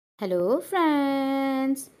Hello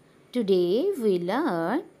friends, today we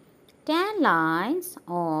learn 10 lines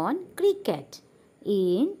on cricket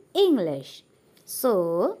in English.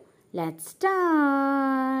 So let's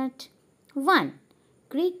start. 1.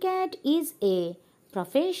 Cricket is a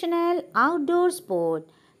professional outdoor sport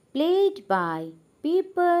played by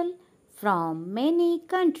people from many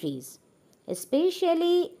countries,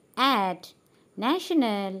 especially at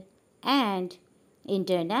national and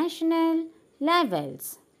international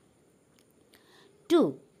levels.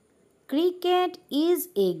 2. Cricket is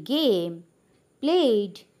a game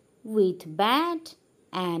played with bat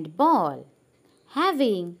and ball,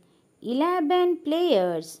 having 11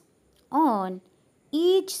 players on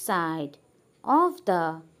each side of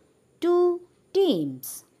the two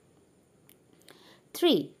teams.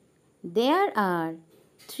 3. There are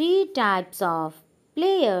three types of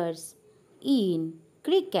players in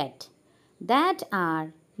cricket that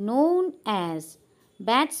are known as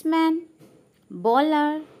batsman,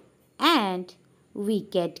 bowler and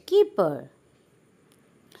wicket keeper.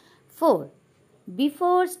 4.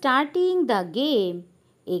 Before starting the game,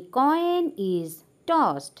 a coin is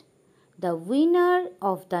tossed. The winner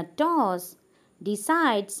of the toss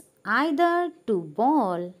decides either to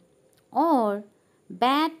bowl or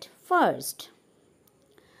bat first.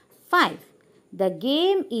 5. The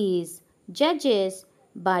game is judged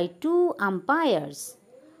by two umpires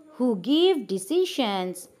who give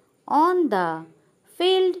decisions on the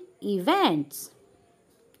field events.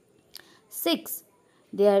 6.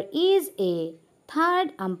 There is a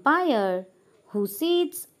third umpire who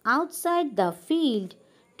sits outside the field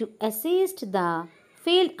to assist the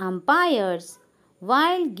field umpires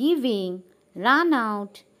while giving run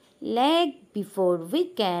out, leg before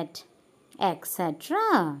wicket,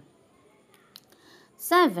 etc.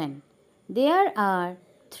 7. There are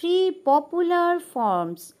three popular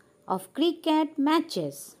forms of cricket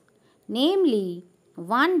matches, namely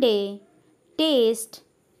One Day, Test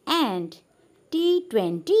and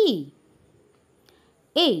T20.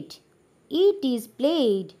 8. It is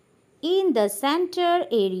played in the center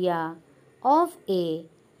area of a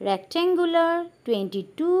rectangular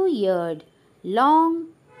 22-yard long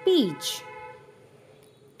pitch.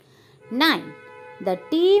 9. The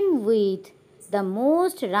team with the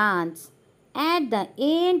most runs at the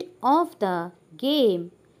end of the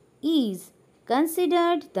game is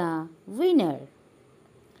considered the winner.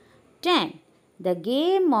 10. The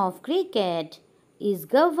game of cricket is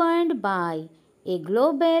governed by a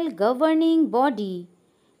global governing body,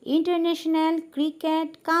 International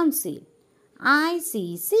Cricket Council,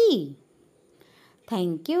 ICC.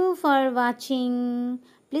 Thank you for watching.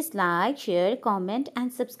 Please like, share, comment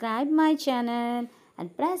and subscribe my channel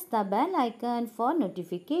and press the bell icon for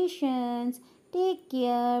notifications. Take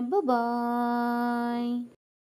care. Bye-bye.